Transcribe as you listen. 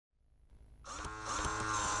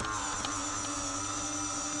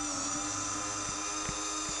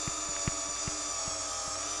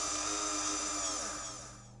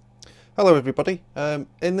Hello everybody,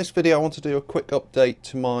 in this video I want to do a quick update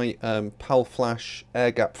to my Palflash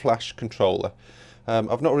air gap flash controller.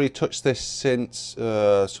 I've not really touched this since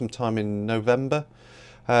sometime in November,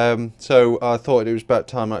 so I thought it was about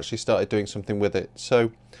time I actually started doing something with it.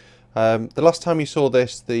 So the last time you saw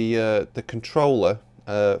this, the controller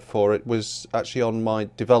for it was actually on my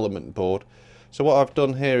development board. So what I've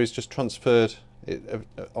done here is just transferred it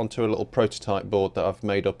onto a little prototype board that I've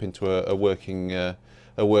made up into a working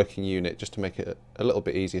unit, just to make it a little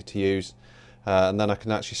bit easier to use, and then I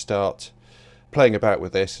can actually start playing about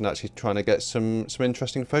with this and actually trying to get some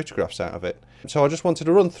interesting photographs out of it. So I just wanted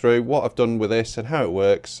to run through what I've done with this and how it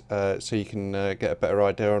works, so you can get a better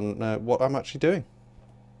idea on what I'm actually doing.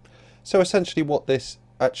 So essentially what this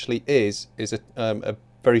actually is a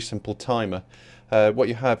very simple timer. What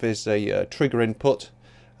you have is a trigger input,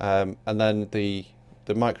 and then the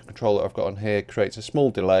microcontroller I've got on here creates a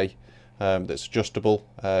small delay that's adjustable,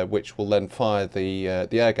 which will then fire the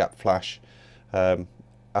air gap flash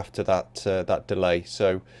after that delay.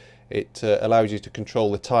 So it allows you to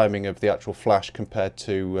control the timing of the actual flash compared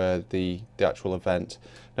to the actual event.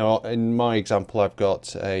 Now in my example I've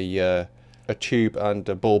got a tube and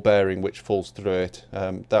a ball bearing which falls through it.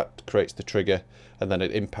 That creates the trigger, and then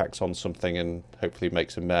it impacts on something and hopefully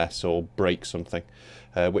makes a mess or breaks something,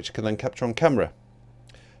 which can then capture on camera.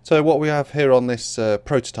 So what we have here on this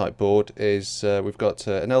prototype board is we've got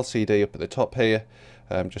an LCD up at the top here,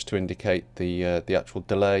 just to indicate the actual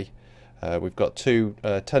delay. We've got two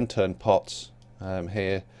 10-turn pots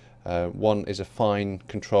here. One is a fine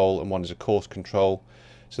control and one is a coarse control.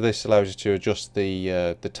 So this allows you to adjust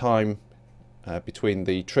the time between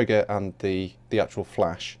the trigger and the actual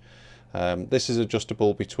flash. This is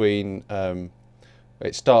adjustable between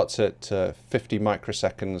it starts at 50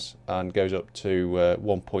 microseconds and goes up to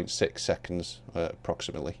 1.6 seconds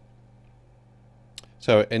approximately.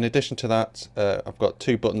 So in addition to that, I've got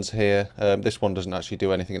two buttons here. This one doesn't actually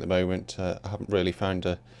do anything at the moment. I haven't really found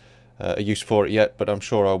a use for it yet, but I'm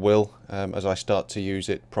sure I will as I start to use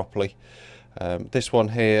it properly. This one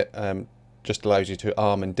here just allows you to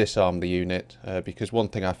arm and disarm the unit, because one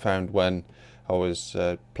thing I found when I was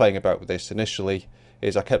playing about with this initially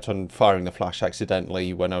is I kept on firing the flash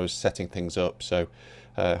accidentally when I was setting things up. So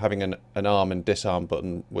having an arm and disarm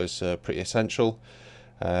button was pretty essential.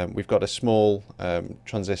 We've got a small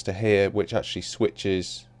transistor here which actually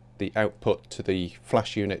switches the output to the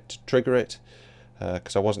flash unit to trigger it,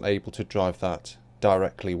 because I wasn't able to drive that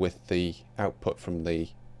directly with the output from the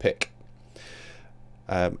PIC.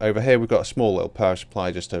 Over here we've got a small little power supply,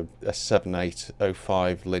 just a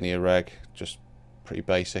 7805 linear reg, just pretty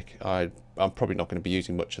basic. I'm probably not going to be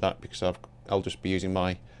using much of that because I'll just be using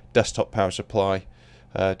my desktop power supply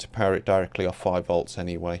to power it directly off 5 volts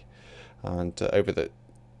anyway. And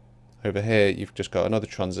over here you've just got another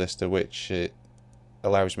transistor which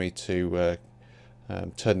allows me to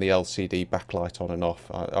turn the LCD backlight on and off.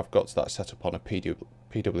 I've got that set up on a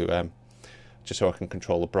PWM just so I can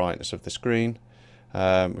control the brightness of the screen.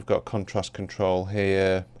 We've got contrast control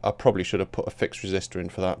here. I probably should have put a fixed resistor in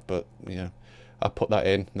for that, but you know, I put that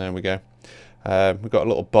in. There we go. We've got a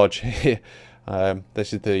little bodge here.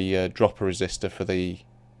 This is the dropper resistor for the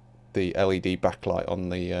LED backlight on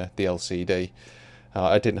the LCD.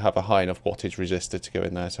 I didn't have a high enough wattage resistor to go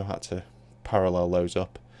in there, so I had to parallel those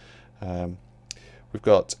up. We've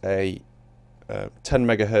got a 10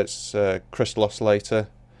 megahertz crystal oscillator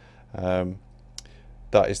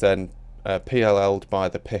that is then PLL'd by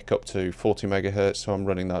the PIC up to 40 megahertz, so I'm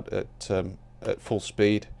running that at full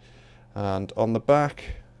speed. And on the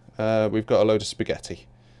back we've got a load of spaghetti.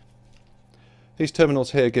 These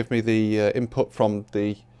terminals here give me the input from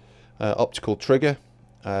the optical trigger,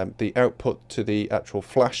 the output to the actual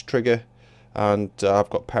flash trigger, and I've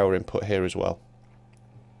got power input here as well.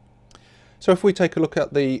 So if we take a look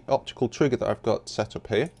at the optical trigger that I've got set up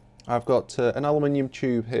here, I've got an aluminium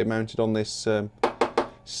tube here mounted on this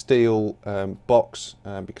steel box,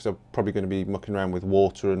 because I'm probably going to be mucking around with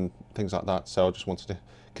water and things like that, so I just wanted to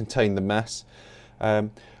contain the mess.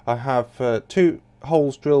 I have two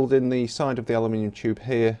holes drilled in the side of the aluminium tube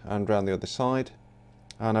here and around the other side,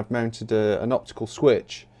 and I've mounted an optical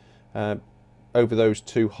switch over those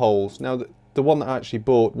two holes. Now the one that I actually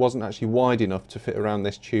bought wasn't actually wide enough to fit around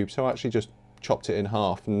this tube, so I actually just chopped it in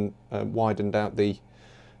half and widened out the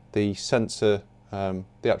sensor, the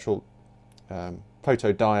actual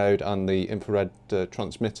photodiode and the infrared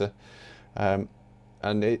transmitter,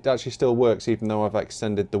 and it actually still works even though I've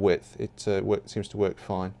extended the width. It seems to work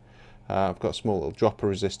fine. I've got a small little dropper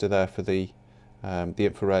resistor there for the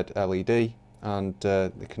infrared LED, and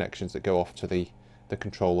the connections that go off to the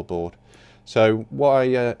controller board. So what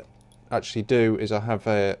I actually do is I have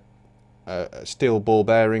a steel ball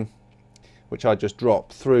bearing, which I just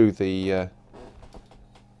drop through the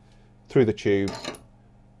tube,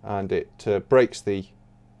 and it breaks the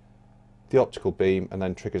optical beam and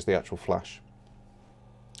then triggers the actual flash.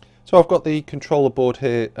 So I've got the controller board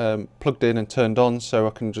here plugged in and turned on, so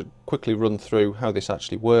I can just quickly run through how this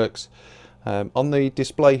actually works. On the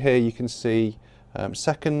display here you can see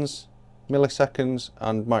seconds, milliseconds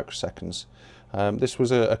and microseconds. This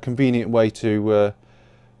was a convenient way to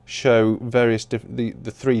show various the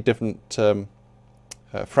three different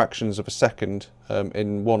fractions of a second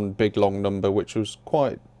in one big long number, which was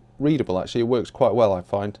quite readable actually. It works quite well, I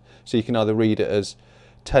find. So you can either read it as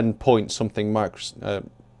 10 point something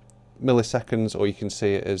milliseconds, or you can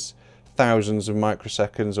see it as thousands of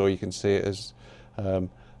microseconds, or you can see it as a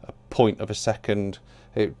point of a second.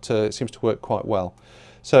 It seems to work quite well.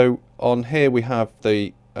 So on here we have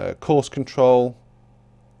the course control.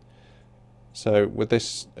 So with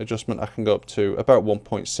this adjustment I can go up to about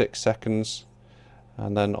 1.6 seconds,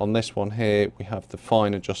 and then on this one here we have the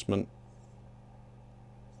fine adjustment.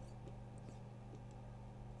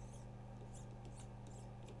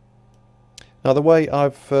 Now the way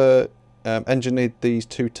I've engineered these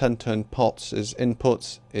two 10-turn pots as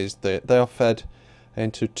inputs is that they are fed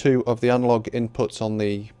into two of the analog inputs on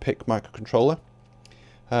the PIC microcontroller.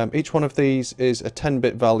 Each one of these is a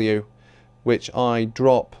 10-bit value, which I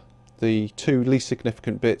drop the two least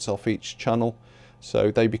significant bits off each channel,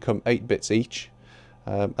 so they become 8 bits each,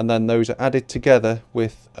 and then those are added together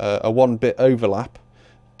with a 1-bit overlap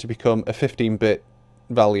to become a 15-bit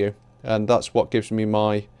value, and that's what gives me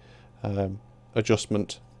my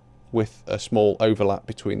adjustment with a small overlap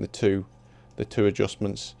between the two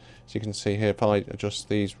adjustments. So you can see here, if I adjust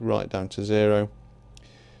these right down to 0,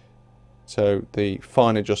 so the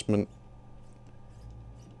fine adjustment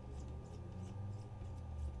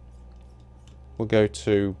will go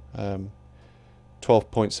to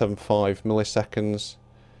 12.75 milliseconds,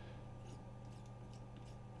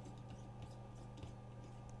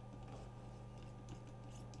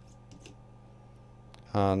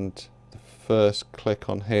 and the first click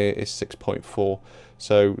on here is 6.4,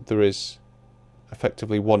 so there is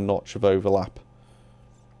effectively 1 notch of overlap,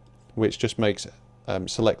 which just makes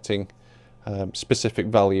selecting specific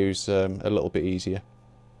values a little bit easier.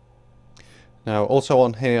 Now also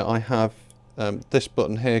on here I have this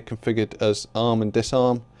button here configured as arm and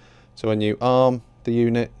disarm. So when you arm the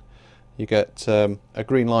unit you get a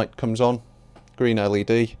green light comes on, green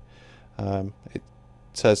LED. It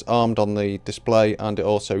says armed on the display, and it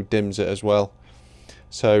also dims it as well.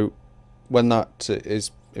 So when that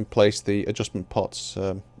is in place, the adjustment pots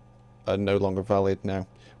are no longer valid. Now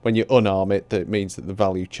when you unarm it, that means that the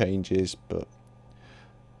value changes, but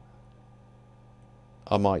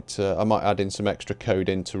I might add in some extra code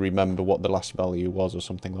in to remember what the last value was or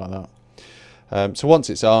something like that. So once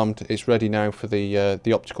it's armed, it's ready now for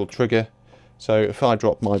the optical trigger. So if I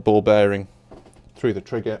drop my ball bearing through the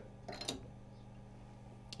trigger,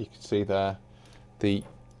 you can see there the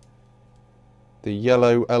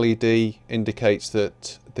yellow LED indicates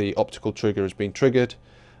that the optical trigger has been triggered,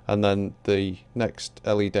 and then the next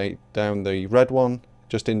LED down, the red one,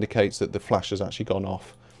 just indicates that the flash has actually gone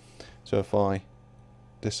off. So if I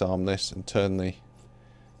disarm this and turn the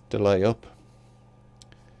delay up,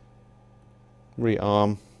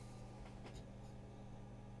 rearm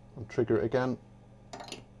and trigger it again,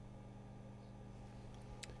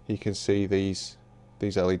 you can see these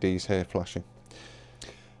LEDs here flashing.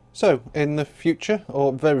 So in the future,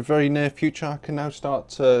 or very, very near future, I can now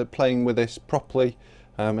start playing with this properly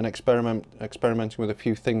and experimenting with a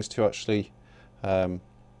few things to actually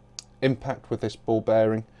impact with this ball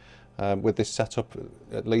bearing, with this setup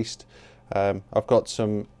at least. I've got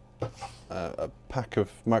a pack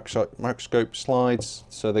of microscope slides,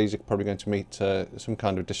 so these are probably going to meet some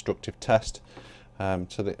kind of destructive test,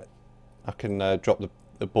 so that I can drop the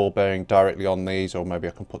ball bearing directly on these, or maybe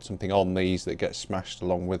I can put something on these that gets smashed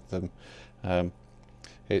along with them.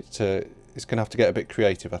 It's going to have to get a bit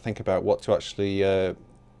creative, I think, about what to actually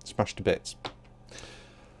smash to bits.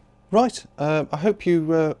 Right, I hope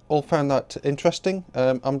you all found that interesting.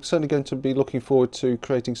 I'm certainly going to be looking forward to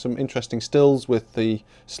creating some interesting stills with the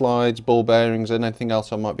slides, ball bearings and anything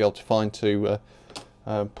else I might be able to find to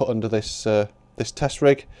put under this test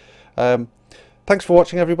rig. Thanks for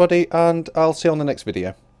watching everybody, and I'll see you on the next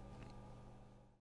video.